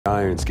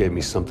Irons gave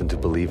me something to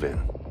believe in.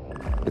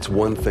 It's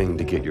one thing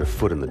to get your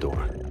foot in the door.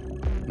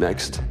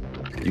 Next,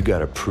 you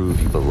gotta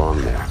prove you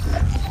belong there.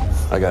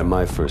 I got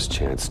my first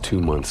chance 2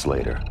 months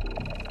later.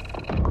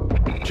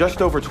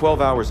 Just over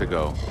 12 hours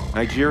ago,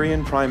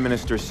 Nigerian Prime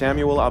Minister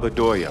Samuel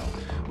Abadoyo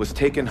was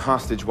taken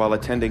hostage while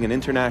attending an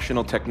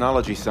international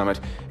technology summit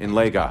in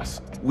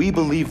Lagos. We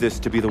believe this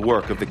to be the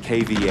work of the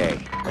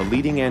KVA, a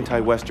leading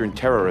anti-Western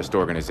terrorist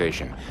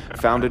organization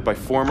founded by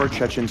former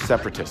Chechen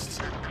separatists.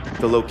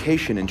 The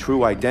location and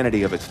true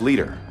identity of its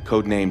leader,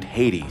 codenamed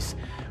Hades,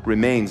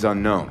 remains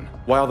unknown.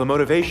 While the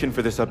motivation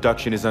for this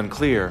abduction is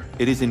unclear,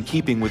 it is in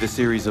keeping with a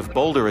series of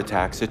bolder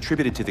attacks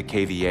attributed to the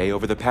KVA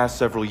over the past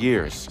several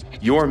years.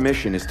 Your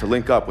mission is to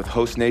link up with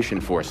host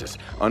nation forces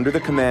under the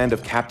command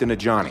of Captain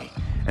Ajani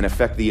and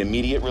effect the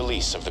immediate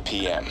release of the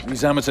PM.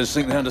 These amateurs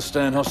think they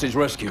understand hostage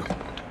rescue.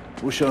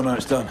 We'll show them how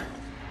it's done.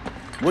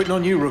 Waiting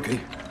on you,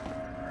 rookie.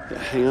 Yeah,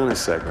 hang on a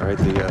sec, all right?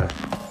 The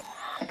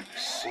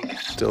sync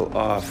is still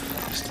off.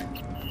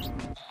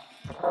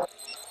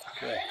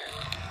 Okay,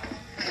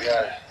 we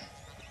got it.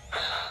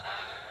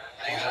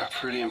 Things are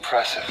pretty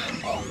impressive.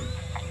 Well,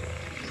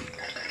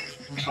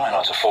 try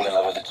not to fall in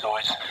love with the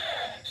toys.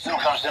 Still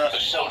comes down to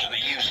soldier the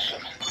use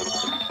of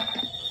them.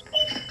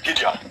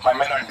 Gideon, my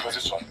men are in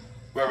position.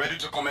 We're ready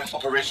to commence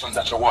operations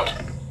at your word.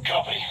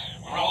 Copy.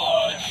 Roll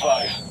hard in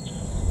 5.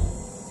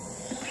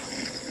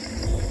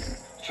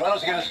 Try not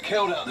to get us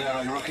killed out there,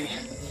 eh, rookie?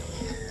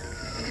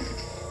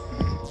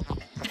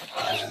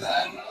 Roger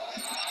that.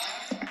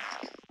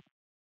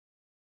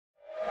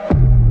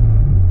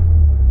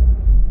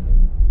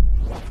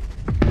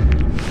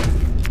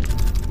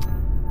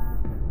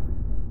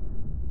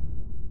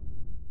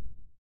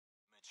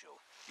 Mitchell,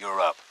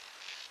 you're up.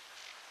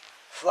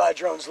 Fly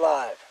drones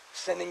live.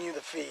 Sending you the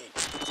feed.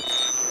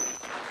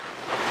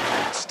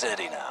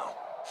 Steady now.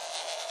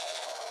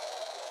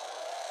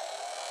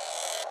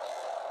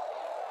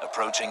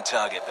 Approaching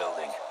target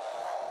building.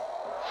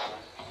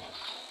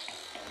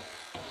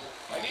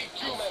 I need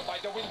 2 men by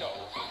the window.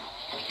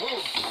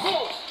 Move!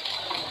 Move!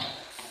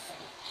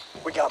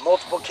 We got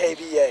multiple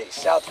KVA.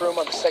 South room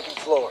on the 2nd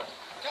floor.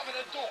 Cover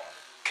the door.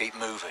 Keep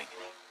moving.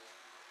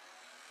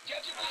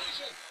 Get your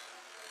position.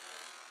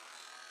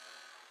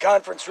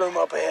 Conference room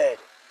up ahead.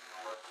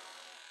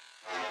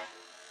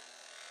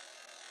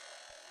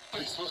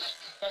 Please, look.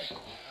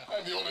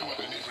 I'm the only one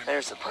I need.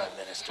 There's the Prime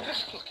Minister.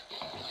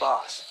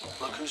 Boss,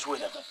 look who's with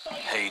him.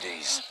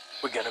 Hades.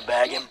 We gotta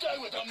bag him.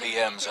 The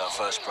PM's our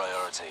first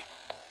priority.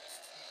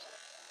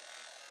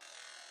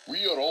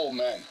 We are all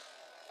men.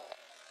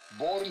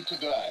 Born to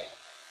die.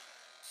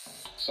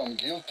 Some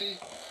guilty,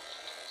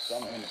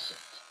 some innocent.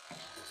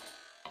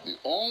 The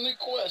only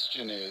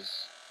question is,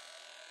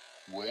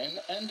 when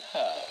and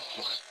how?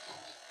 Look,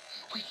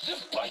 we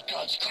live by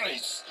God's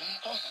grace.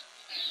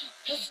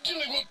 His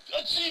killing will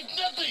achieve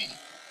nothing.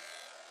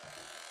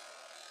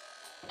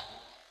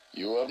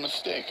 You are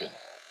mistaken.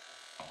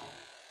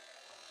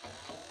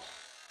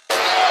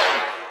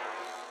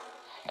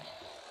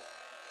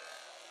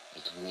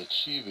 It will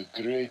achieve a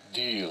great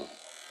deal.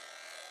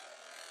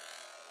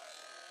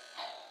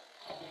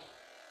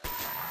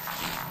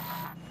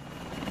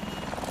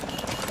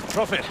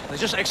 Prophet, they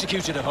just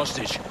executed a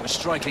hostage. We're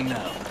striking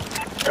now.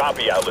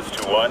 Copy, Atlas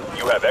 2-1.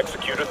 You have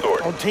execute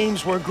authority. All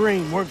teams, we're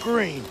green, we're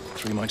green.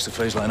 3 mics to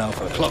phase line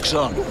Alpha. Clock's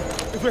on.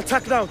 If we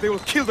attack now, they will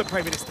kill the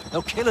Prime Minister.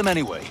 They'll kill him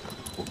anyway.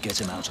 We'll get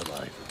him out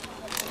alive.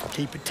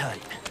 Keep it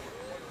tight.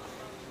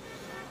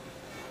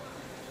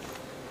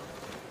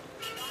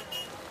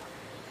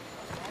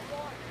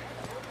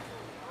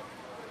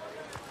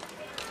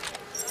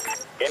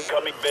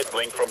 Incoming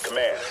vidlink from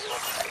command.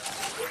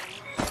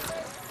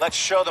 Let's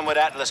show them what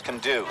Atlas can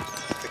do.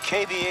 The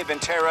KVA have been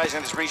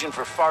terrorizing this region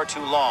for far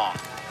too long.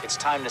 It's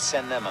time to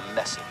send them a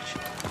message.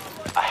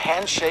 A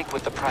handshake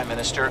with the Prime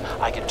Minister,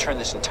 I can turn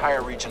this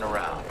entire region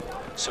around.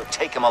 So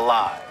take him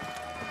alive.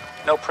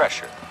 No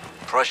pressure.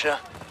 Pressure?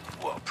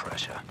 What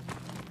pressure?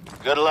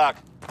 Good luck.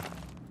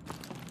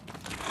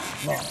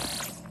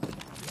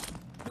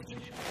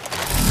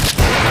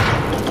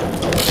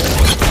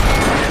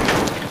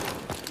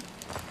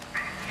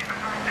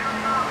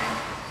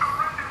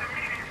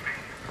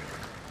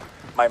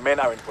 My men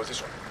are in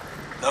position.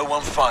 No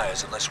one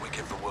fires unless we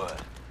give the word.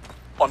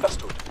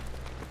 Understood.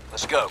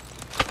 Let's go.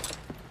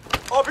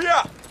 Up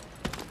here!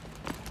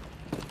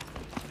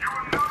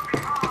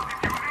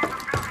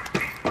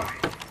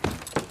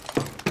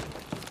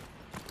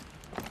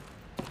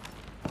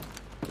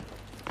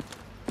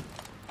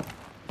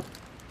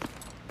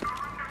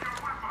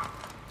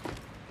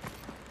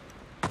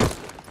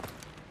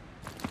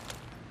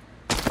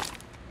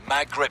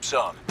 Mag grips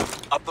on.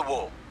 Up the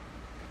wall.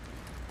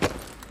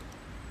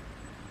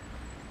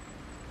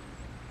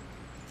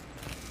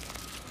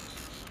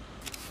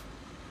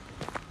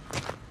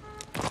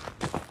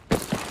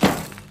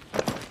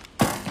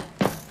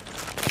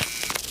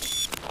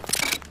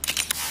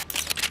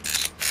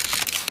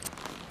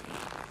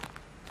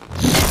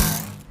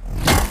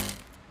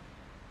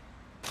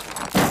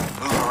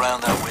 Move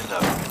around that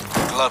window.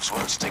 Gloves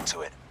won't stick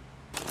to it.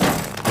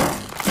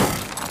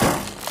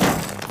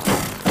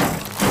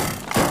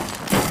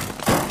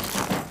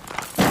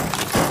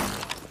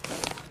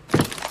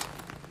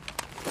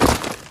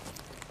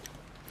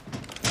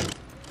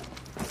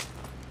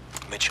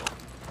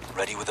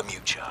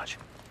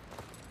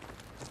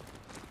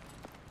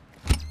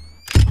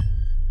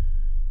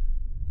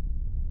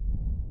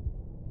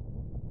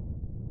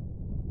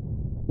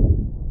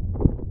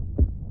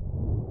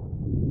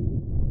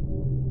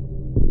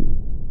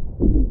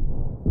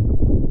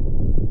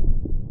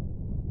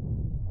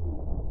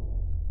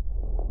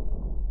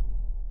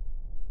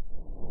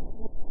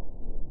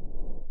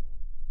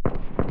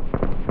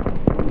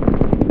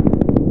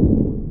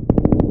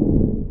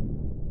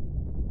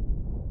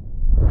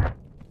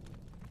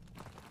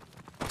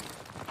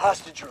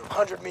 Hostage room,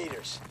 100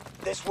 meters.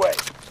 This way.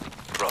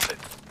 Prophet,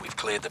 we've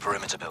cleared the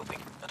perimeter building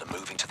and are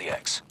moving to the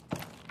X.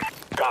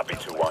 Copy,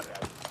 2-1.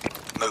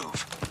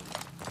 Move.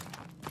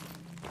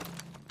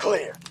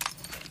 Clear.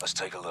 Let's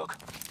take a look.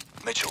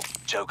 Mitchell,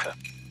 Joker,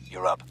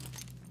 you're up.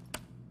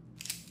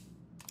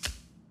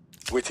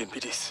 Waiting,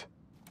 please.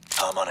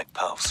 Harmonic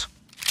pulse.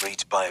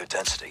 Reads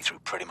biodensity through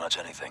pretty much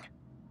anything.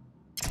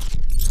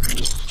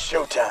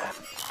 Showtime.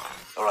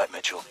 All right,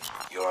 Mitchell,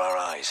 you're our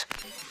eyes.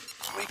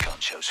 Recon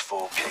shows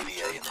 4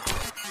 KVA in the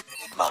room.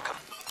 Mark 'em.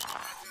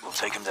 We'll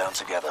take them down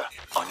together.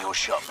 On your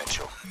shot,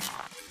 Mitchell.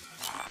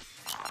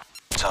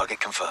 Target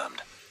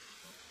confirmed.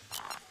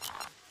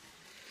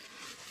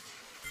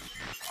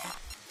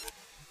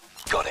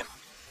 Got him.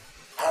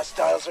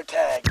 Hostiles are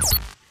tagged.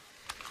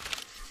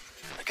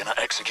 They're gonna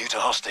execute a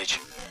hostage.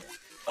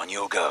 On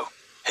your go.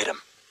 Hit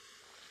him.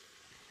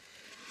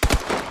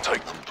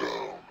 Take them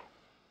down.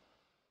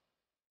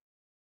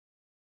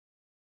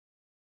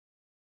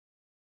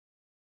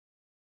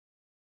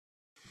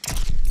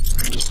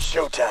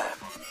 Showtime.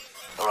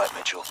 All right,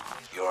 Mitchell,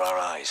 you're our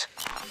eyes.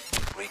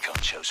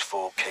 Recon shows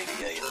 4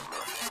 KVA in the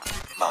room.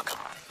 Mark 'em.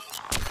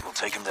 We'll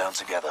take them down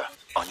together.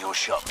 On your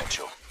shot,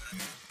 Mitchell.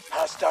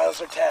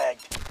 Hostiles are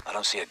tagged. I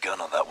don't see a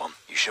gun on that one.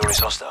 You sure he's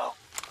hostile?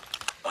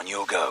 On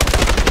your go.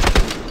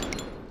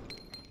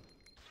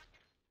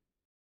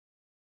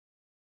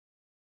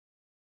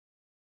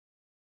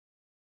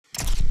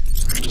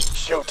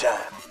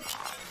 Showtime.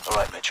 All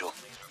right, Mitchell,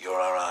 you're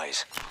our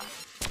eyes.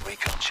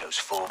 Recon shows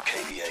 4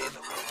 KVA in the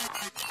room.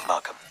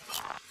 Mark 'em.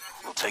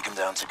 We'll take them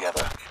down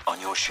together. On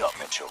your shot,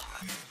 Mitchell.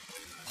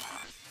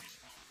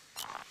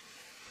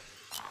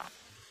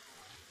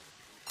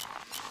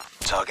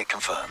 Target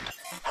confirmed.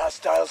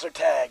 Hostiles are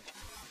tagged.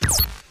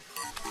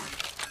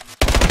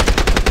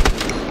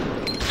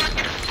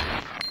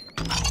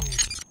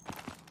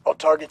 All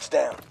targets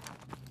down.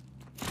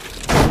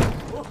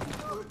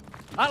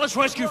 Atlas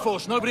Rescue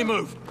Force, nobody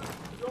move.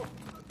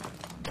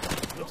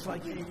 Looks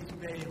like you need to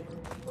bail.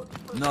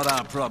 Not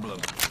our problem.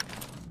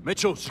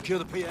 Mitchell, secure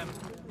the PM.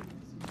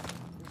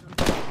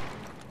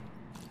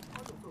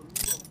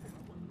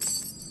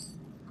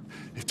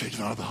 They've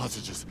taken out the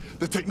hostages.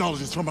 The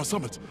technologists from our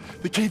summit.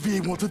 The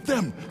KVA wanted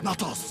them,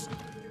 not us.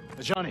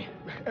 Johnny.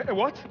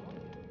 What?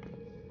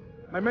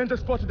 My men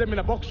just spotted them in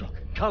a box truck.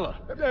 Color.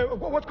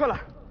 What color?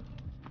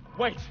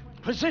 White.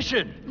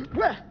 Position.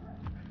 Where?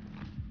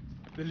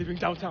 They're leaving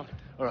downtown.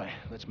 All right,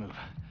 let's move.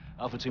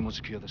 Alpha team will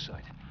secure the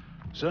site.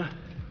 Sir,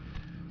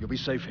 you'll be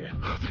safe here.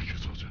 Oh, thank you,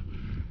 soldier.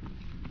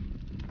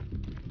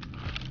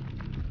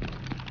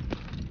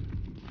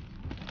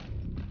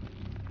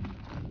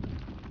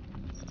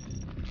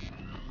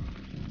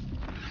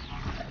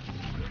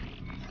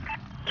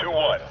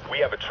 We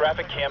have a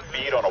traffic cam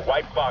feed on a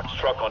white box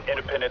truck on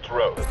Independence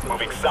Road,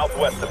 moving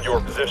southwest of your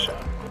position.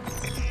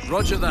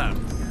 Roger that.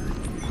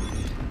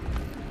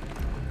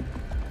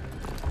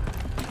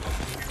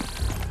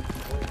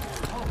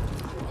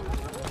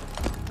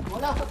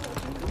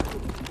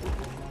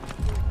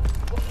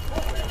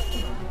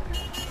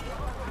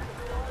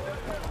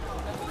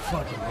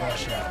 Fucking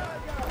Russia.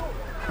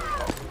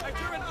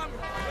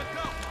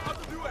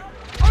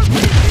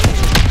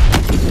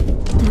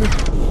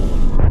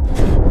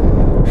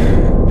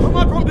 Come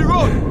up from the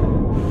road!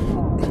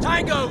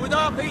 Tango with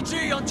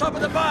RPG on top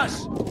of the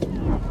bus!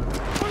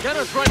 Get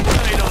a front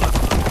grenade on him!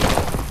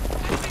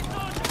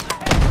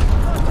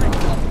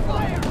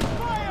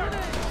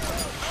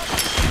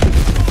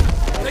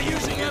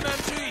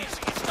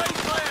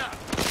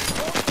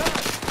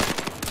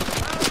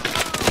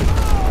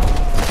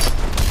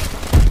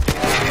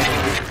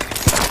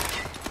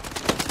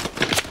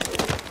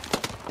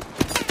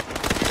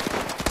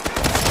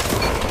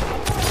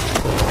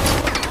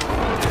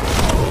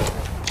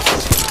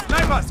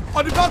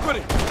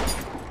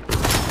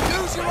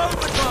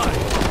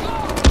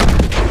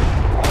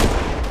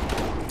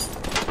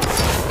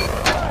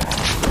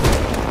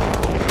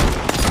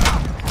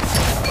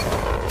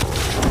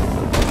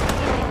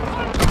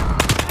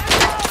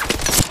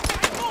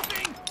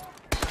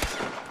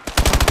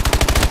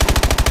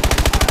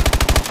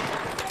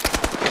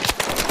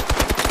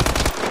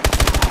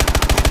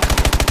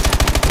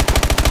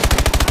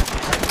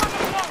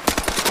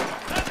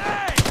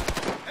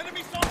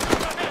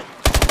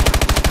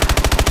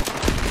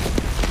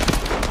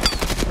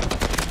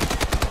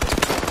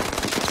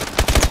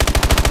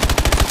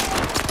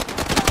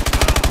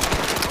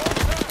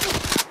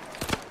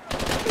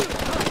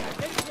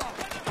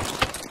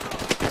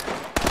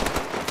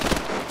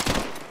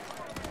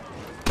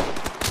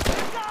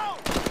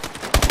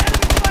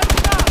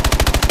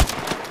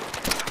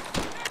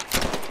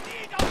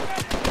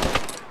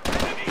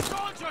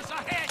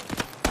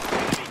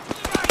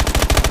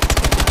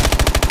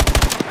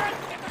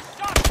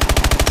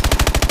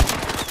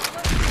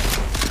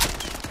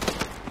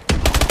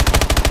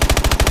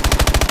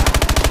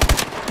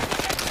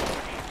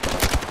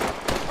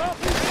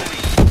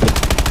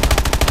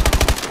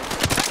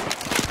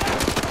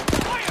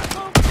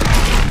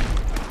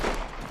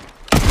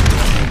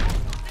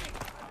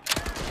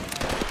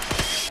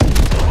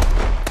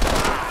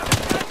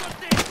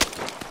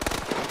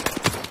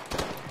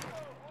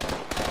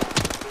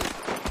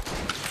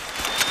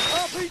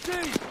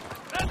 RPG!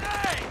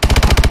 Grenade!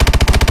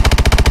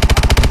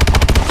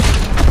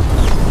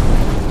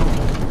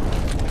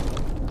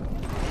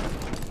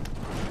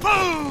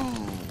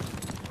 Boom!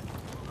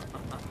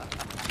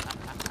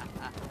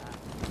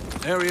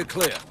 Area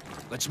clear.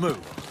 Let's move.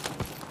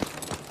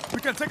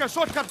 We can take a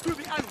shortcut through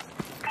the island.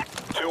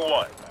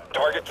 2-1.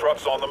 Target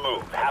trucks on the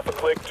move. Half a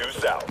click due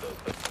south.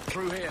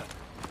 Through here.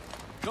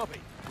 Copy.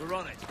 We're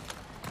on it.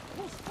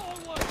 Push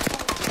forward.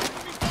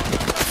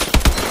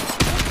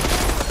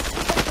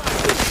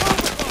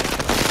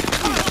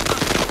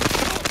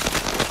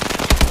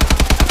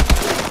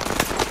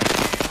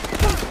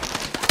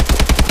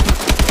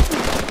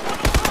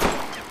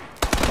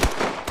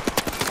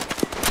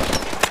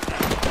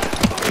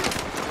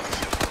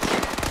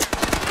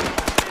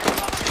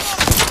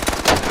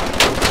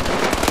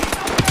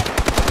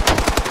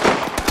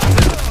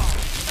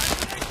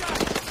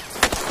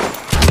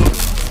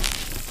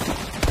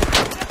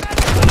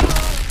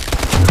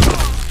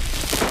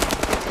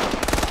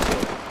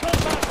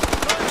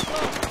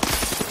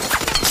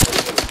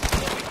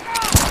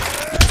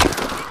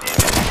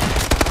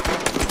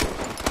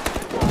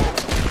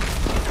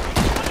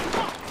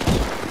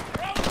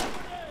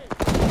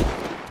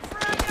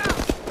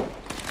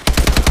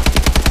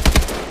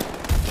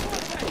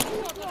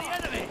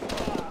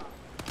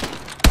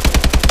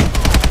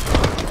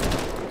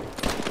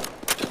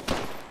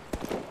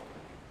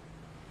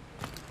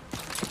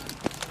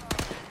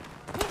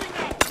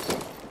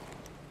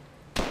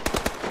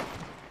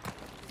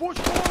 Push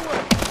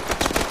forward!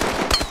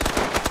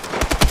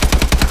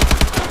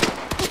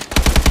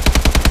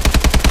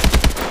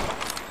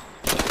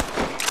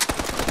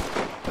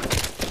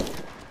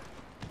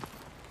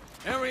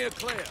 Area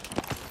clear.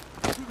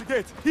 Through the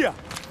gate. Here.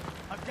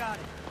 I've got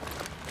it.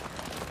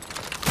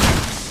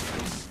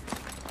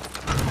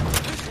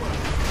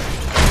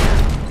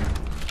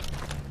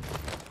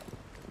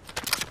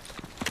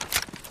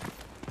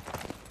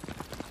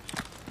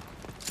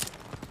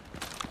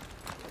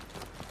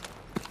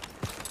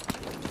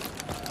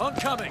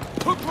 Oncoming!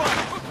 Hook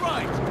right! Hook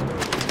right!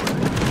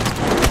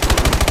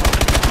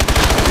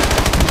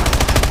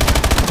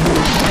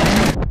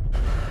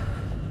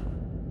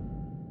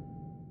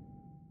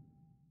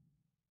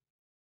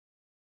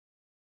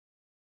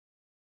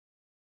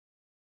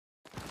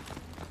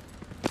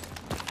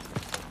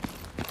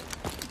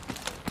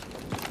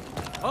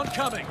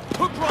 Oncoming!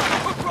 Hook right!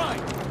 Hook right!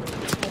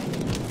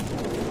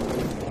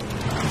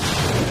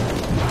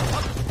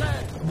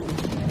 Upstairs!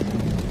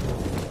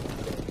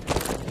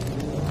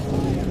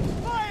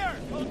 Fire!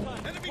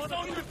 Enemy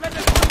zone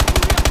independent!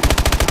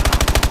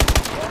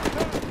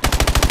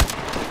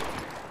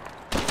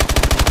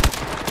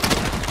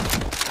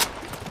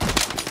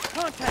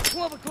 Contact,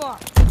 12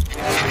 o'clock.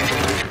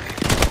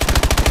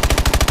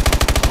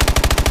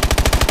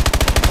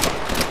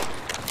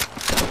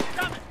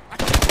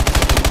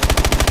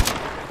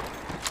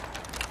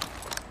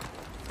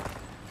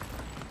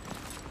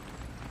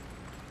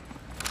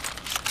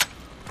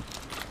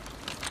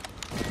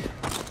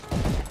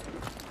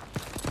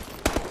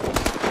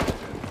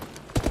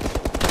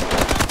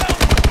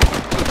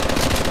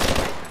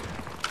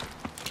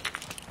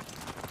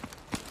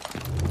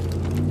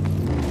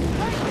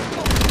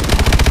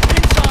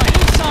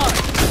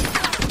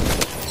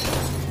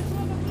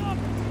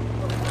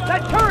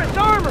 That turret's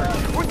armored!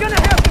 We're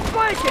gonna have to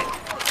flank it!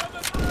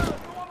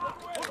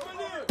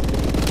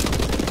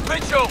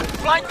 Mitchell!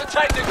 Flank the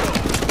technical!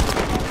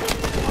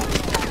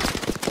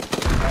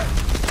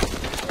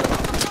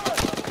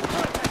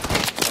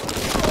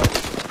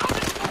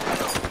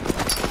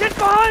 Get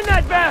behind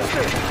that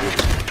bastard!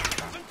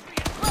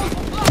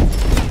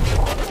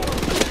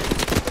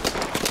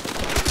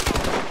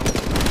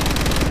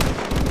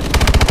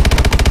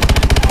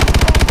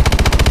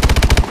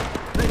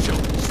 Mitchell,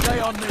 stay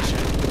on mission.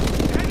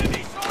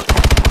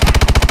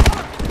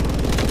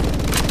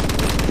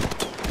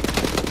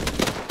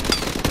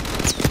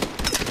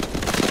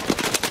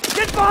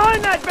 Get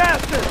behind that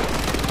bastard!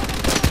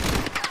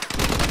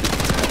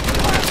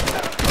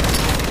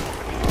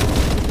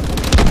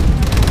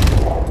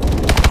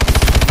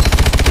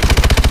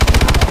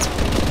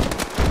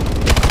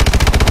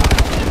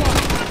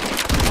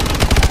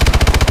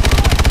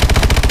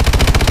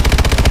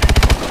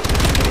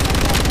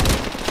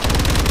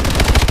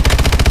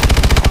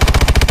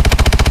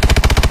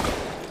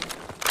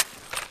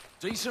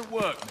 Decent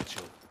work,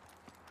 Mitchell.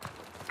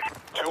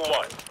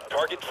 2-1.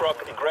 Target truck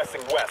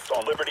egressing west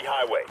on Liberty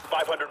Highway.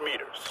 500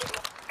 meters.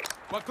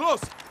 We're close.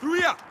 Through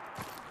here.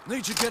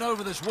 Need to get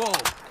over this wall.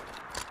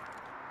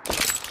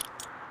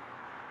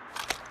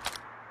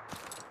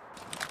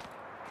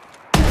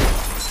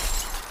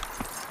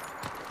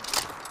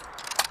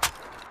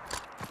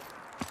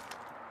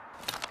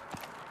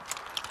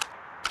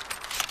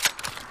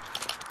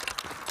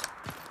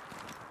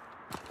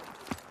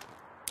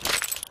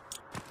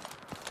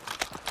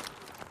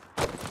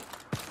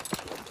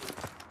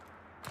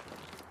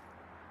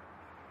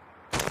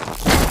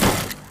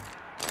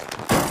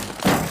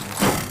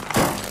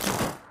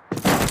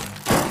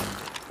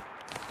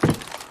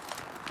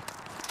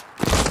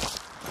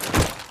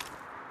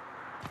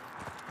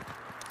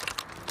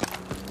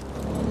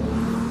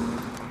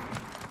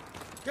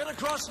 Get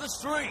across the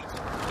street!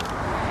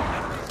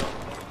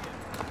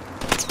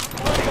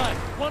 One back,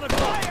 1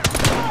 o'clock!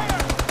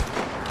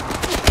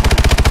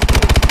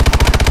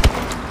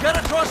 Get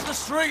across the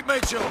street,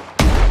 Mitchell!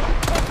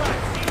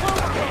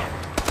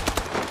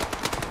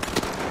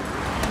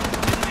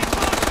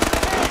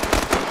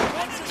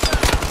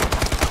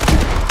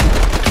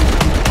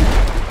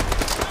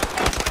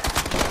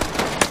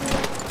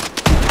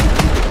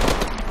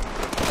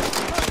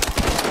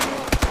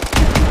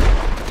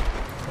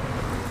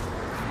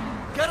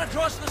 Get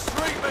across the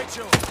street,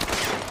 Mitchell!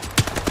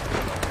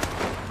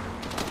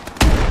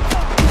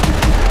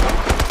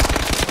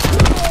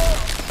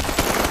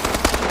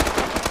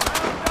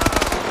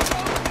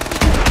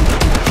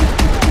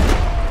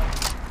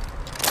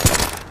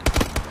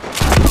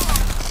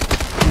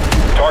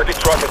 Target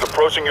truck is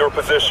approaching your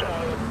position.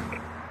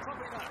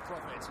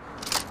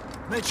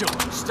 Mitchell,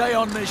 stay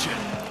on mission.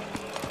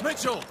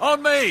 Mitchell,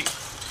 on me!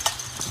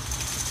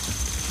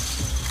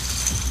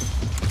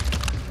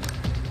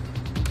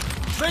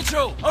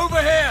 Mitchell,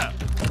 over here!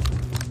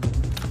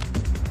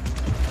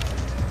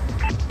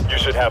 You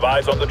should have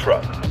eyes on the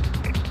truck.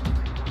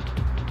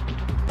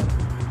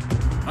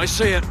 I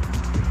see it.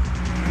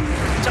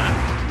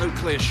 Damn, no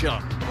clear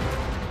shot.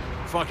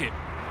 Fuck it,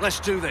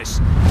 let's do this.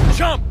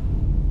 Jump!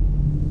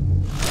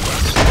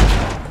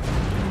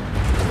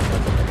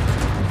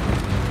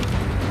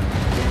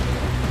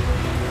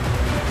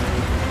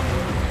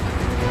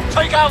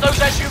 Take out those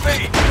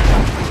SUVs!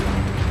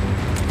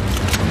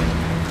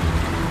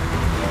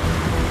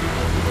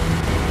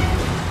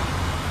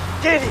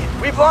 Gideon,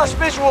 we've lost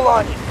visual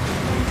on you.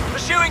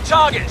 Pursuing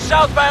target,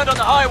 southbound on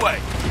the highway.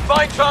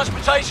 Find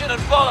transportation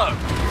and follow.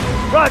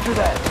 Roger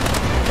that.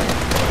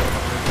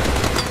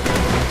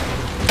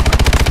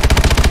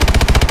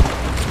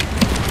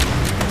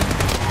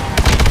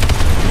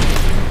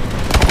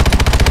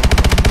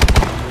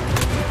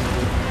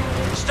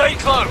 Stay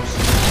close.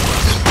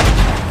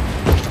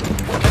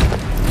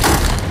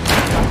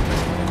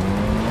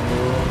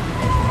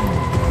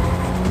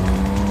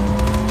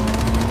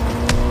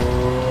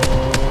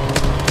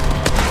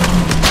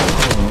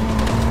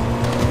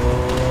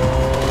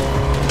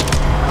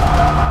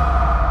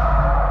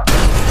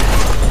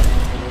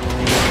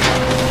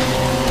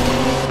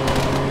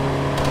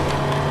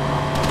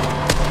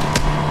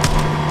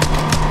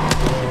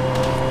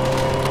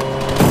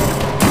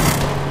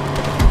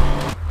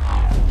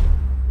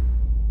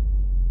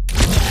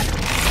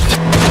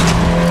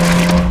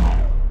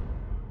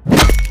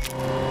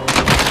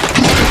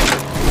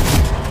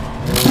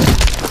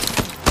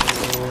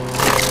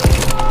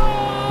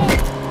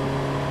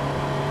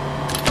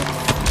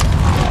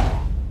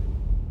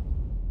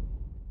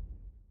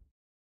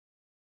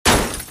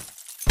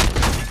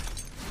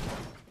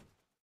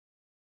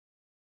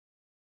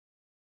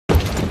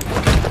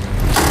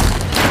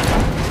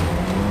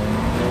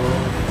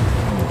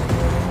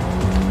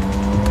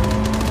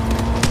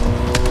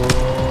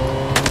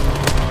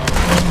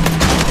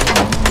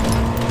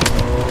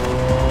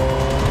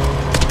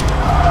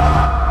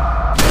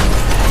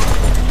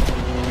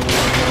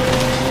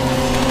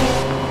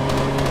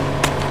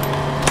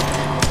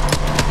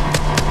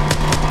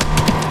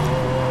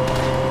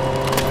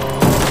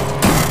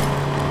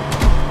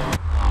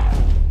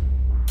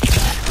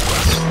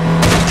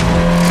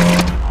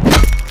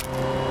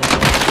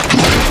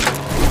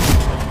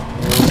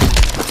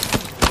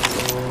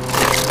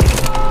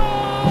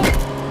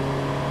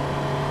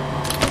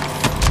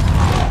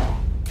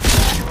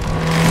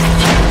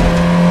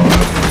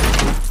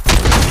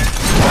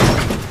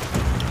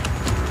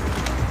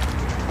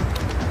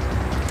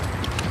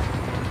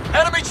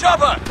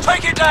 Chopper,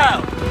 take it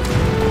down!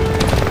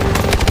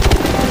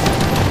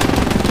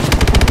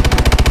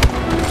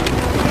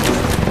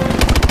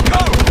 Go!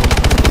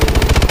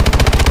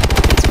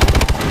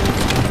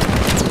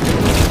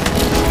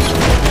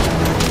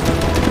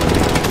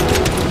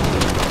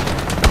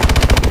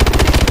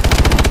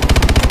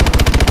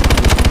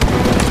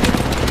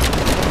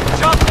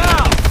 Jump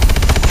now!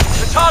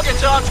 The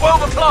targets are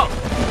 12 o'clock!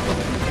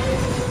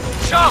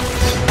 Jump!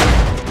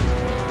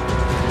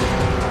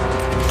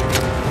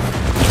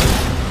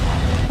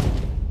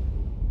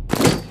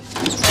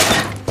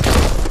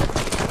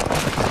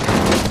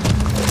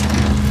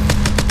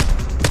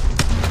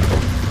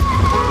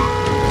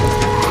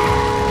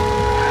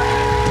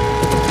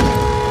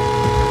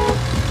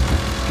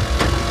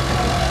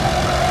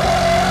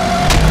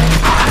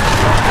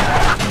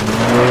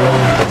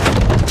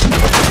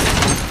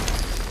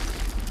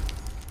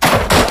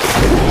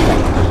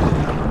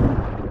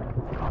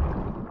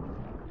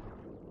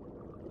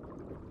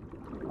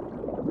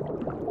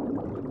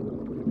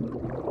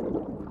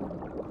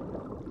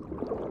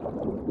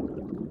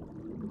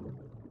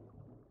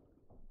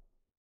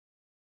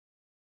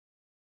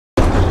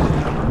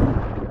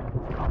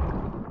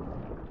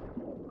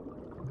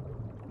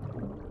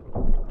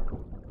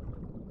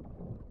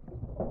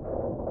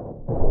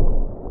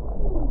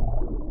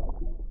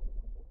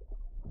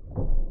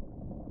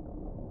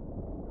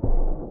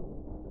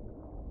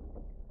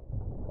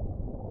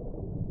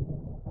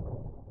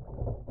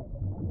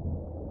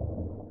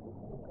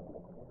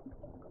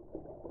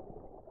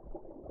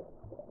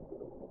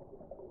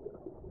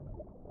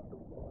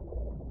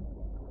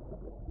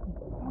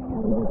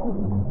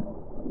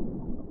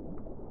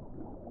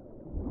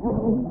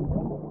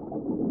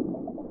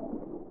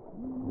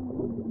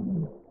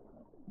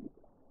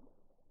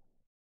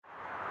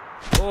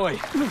 Boy,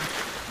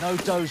 no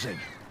dozing.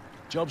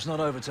 Job's not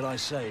over till I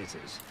say it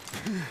is.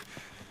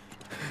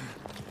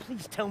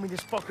 Please tell me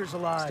this fucker's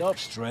alive. Stop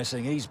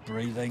stressing, he's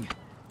breathing.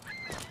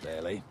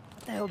 Barely.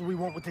 What the hell do we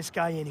want with this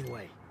guy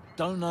anyway?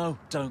 Don't know,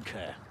 don't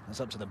care.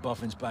 That's up to the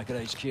boffins back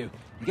at HQ. You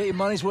get your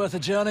money's worth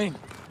of journey?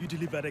 You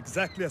delivered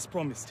exactly as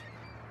promised.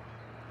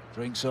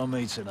 Drinks on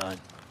me tonight.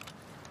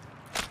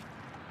 Yeah.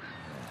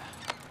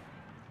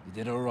 You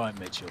did all right,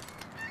 Mitchell.